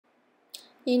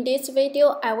In this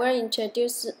video, I will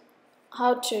introduce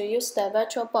how to use the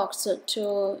VirtualBox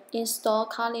to install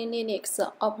Kali Linux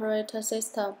operating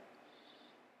system.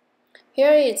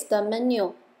 Here is the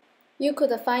menu. You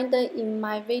could find it in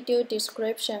my video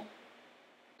description.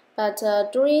 But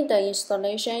during the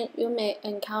installation, you may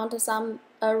encounter some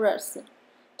errors.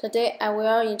 Today, I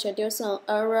will introduce an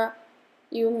error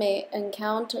you may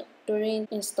encounter during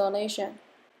installation.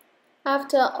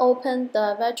 After open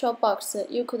the VirtualBox,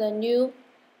 you could new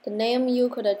the name you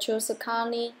could choose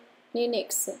Kali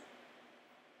Linux.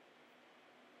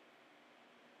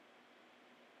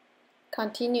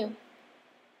 Continue.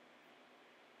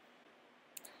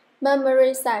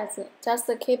 Memory size, just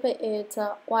keep it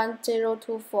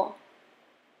 1024.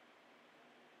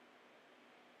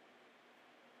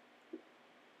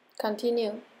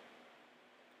 Continue.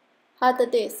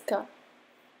 Hard disk.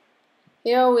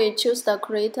 Here we choose to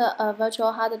create a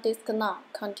virtual hard disk now.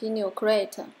 Continue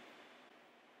create.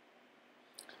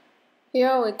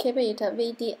 Here we keep it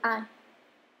VDI.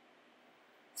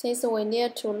 Since we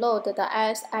need to load the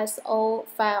ISO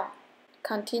file.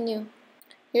 Continue.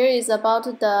 Here is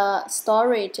about the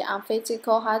storage on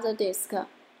physical hard disk.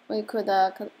 We could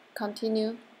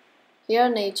continue.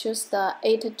 Here we choose the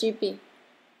 8 GB.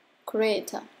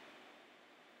 Create.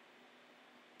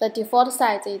 The default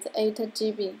size is 8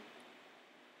 GB.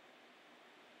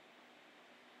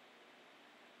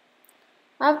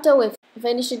 After we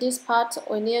finish this part,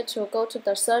 we need to go to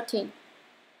the setting.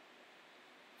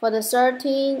 For the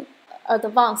setting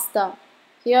advanced,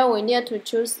 here we need to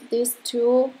choose these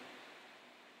two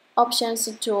options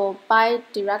to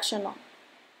bi-directional.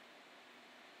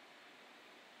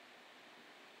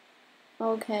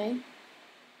 Okay.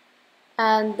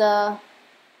 And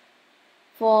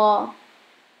for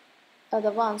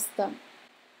advanced,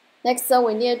 next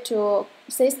we need to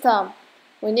system.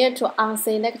 We need to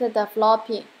unselect the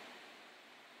floppy.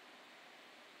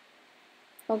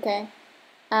 Okay,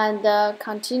 and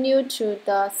continue to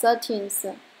the settings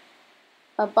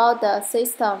about the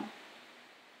system.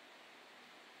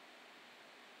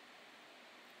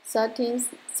 Settings,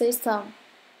 system,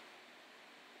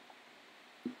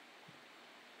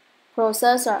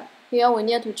 processor. Here we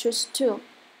need to choose 2.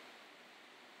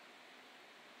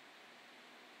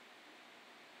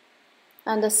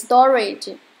 And the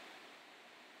storage.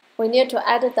 We need to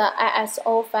add the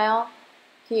ISO file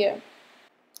here.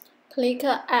 Click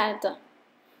Add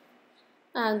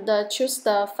and choose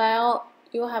the file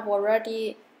you have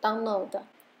already downloaded.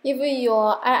 If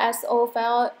your ISO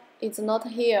file is not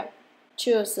here,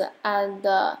 choose and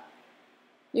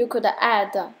you could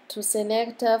add to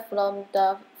select from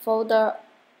the folder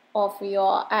of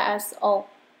your ISO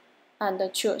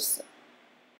and choose.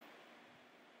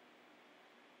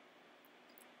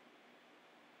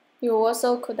 You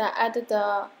also could add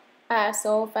the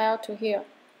ISO file to here.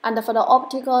 And for the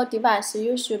optical device,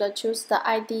 you should choose the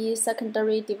IDE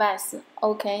secondary device.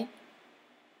 OK.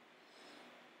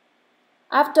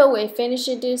 After we finish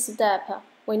this step,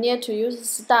 we need to use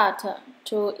Start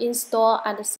to install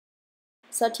and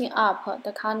setting up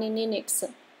the Kali Linux.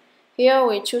 Here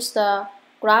we choose the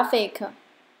graphical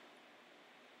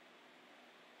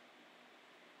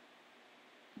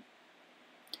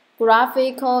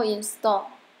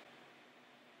install.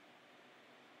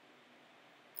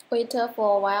 Wait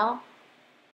for a while.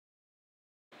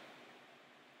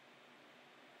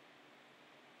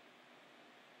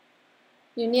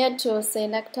 You need to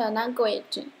select a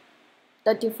language.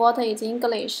 The default is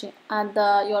English and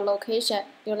your location,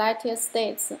 United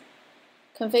States.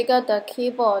 Configure the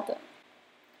keyboard.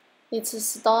 It's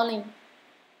installing.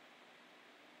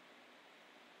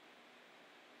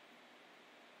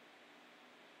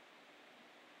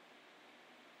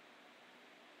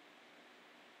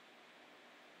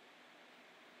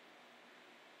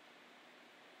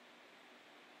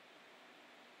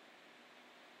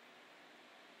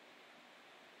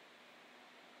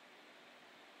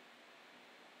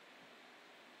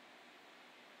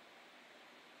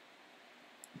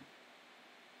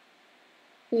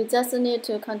 You just need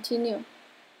to continue.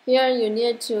 Here you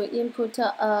need to input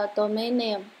a domain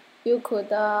name. You could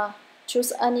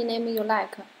choose any name you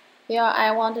like. Here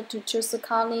I want to choose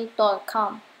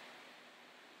kali.com.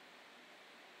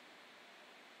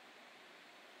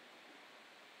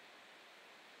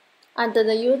 And the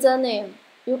username,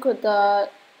 you could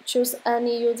choose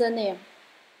any username.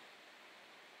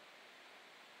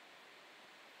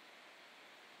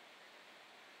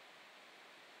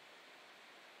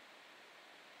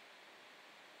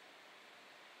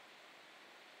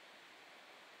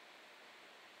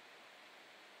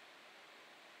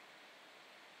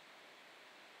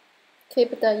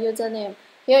 Keep the username.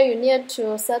 Here you need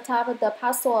to set up the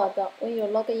password when you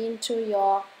log into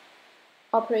your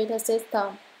operating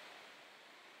system.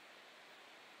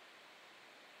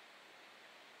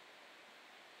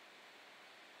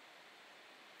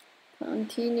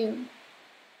 Continue.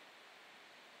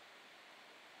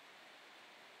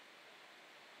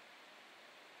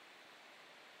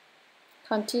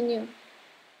 Continue.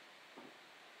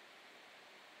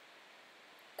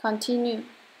 Continue.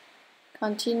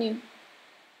 Continue.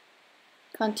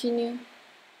 Continue.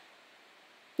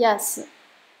 Yes.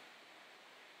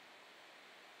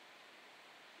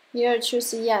 Here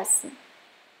choose yes.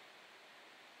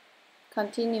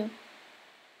 Continue.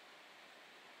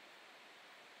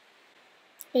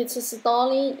 It's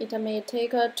stalling. It may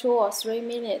take 2 or 3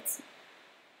 minutes.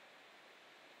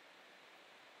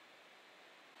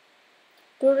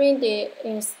 During the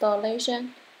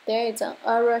installation, there is an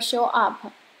error show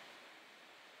up.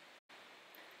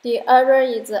 The error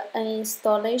is an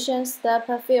installation step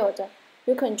failed.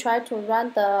 You can try to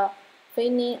run the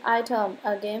failing item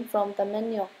again from the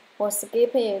menu, or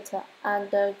skip it and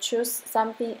choose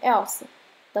something else.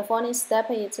 The following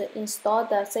step is install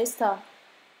the system.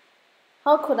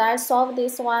 How could I solve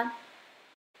this one?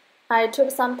 I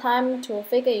took some time to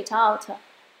figure it out.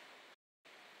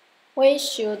 We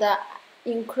should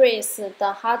increase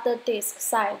the hard disk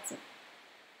size.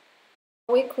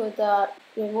 We could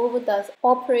remove the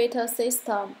operating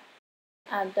system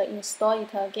and install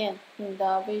it again in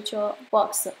the virtual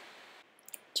box.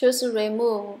 Choose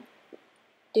Remove,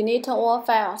 delete all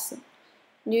files,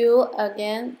 New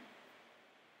again,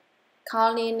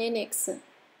 Kali Linux.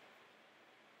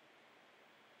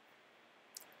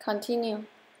 Continue.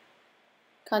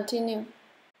 Continue.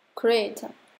 Create.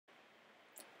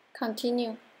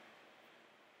 Continue.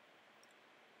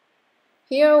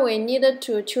 Here we need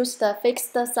to choose the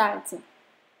fixed size.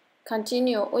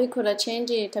 Continue. We could change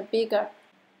it bigger.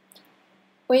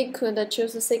 We could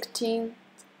choose 16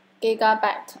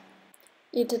 GB.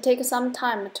 It takes some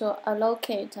time to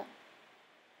allocate.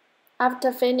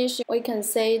 After finishing, we can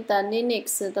say the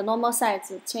Linux, the normal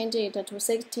size, change it to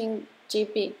 16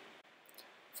 GB.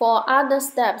 For other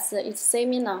steps, it's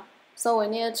similar, so we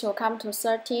need to come to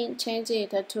 13, change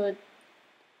it to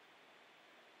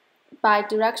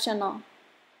bidirectional.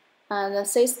 And the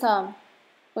system,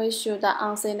 we should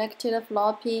unselected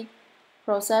floppy,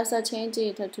 processor change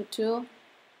it to 2,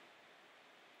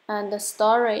 and the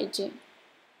storage,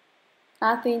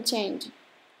 nothing change.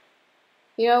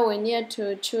 Here we need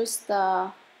to choose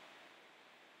the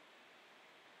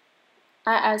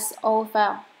ISO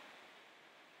file.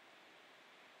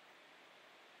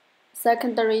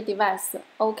 Secondary device,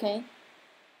 OK.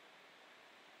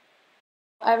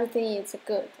 Everything is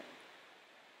good.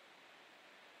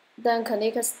 Then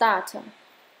click Start.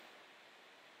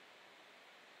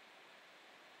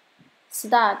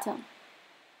 Start.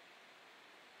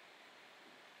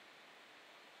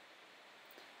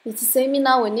 It's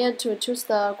similar, we need to choose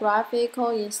the graphical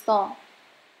install.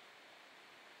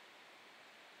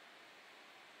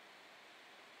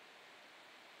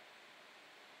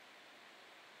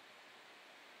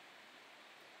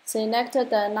 Select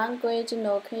the language,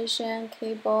 location,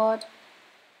 keyboard.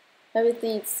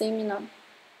 Everything is similar.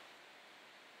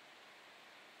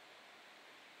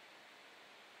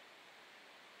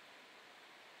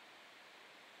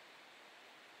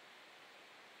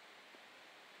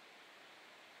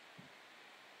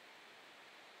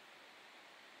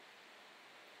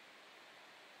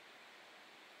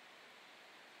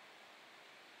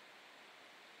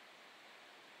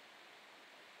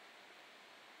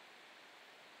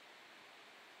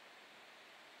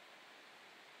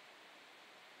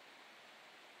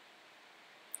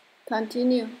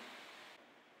 Continue.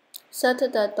 Set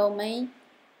the domain.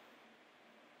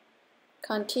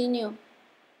 Continue.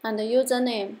 And the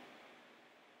username.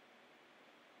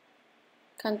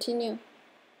 Continue.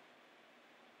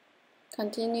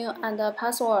 Continue and the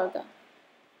password.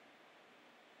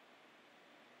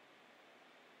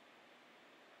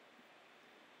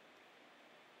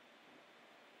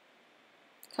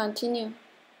 Continue.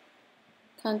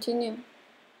 Continue.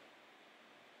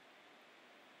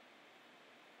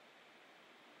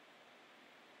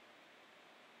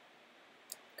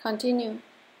 Continue.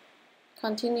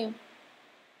 Continue.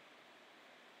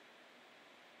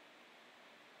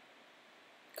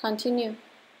 Continue.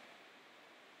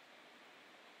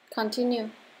 Continue.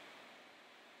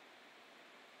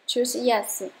 Choose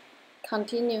yes.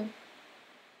 Continue.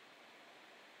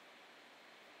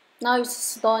 Now it's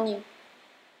stalling.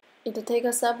 It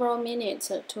takes several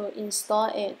minutes to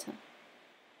install it.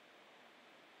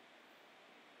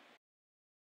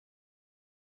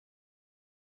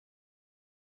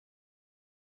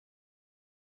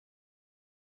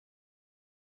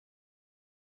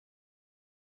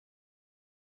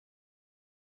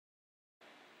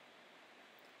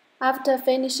 After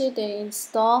finishing the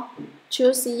install,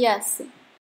 choose Yes.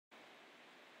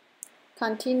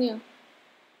 Continue.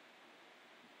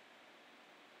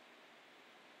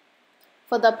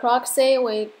 For the proxy,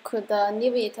 we could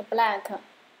leave it blank.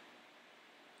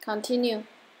 Continue.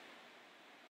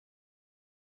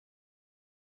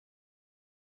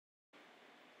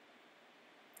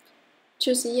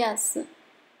 Choose Yes.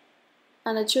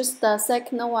 And choose the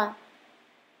second one.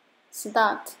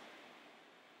 Start.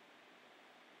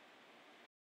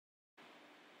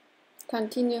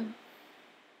 Continue.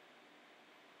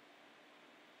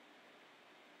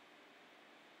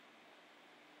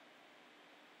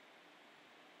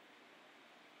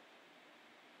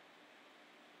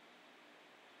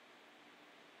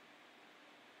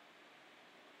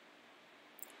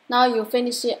 Now you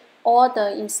finish all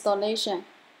the installation.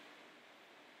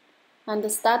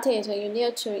 And start it, you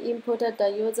need to input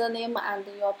the username and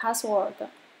your password.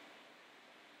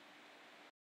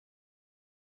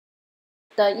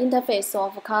 The interface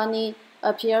of Kali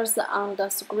appears on the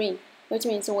screen, which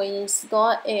means we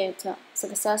install it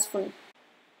successfully.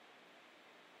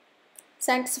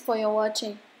 Thanks for your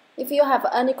watching. If you have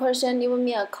any question, leave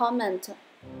me a comment.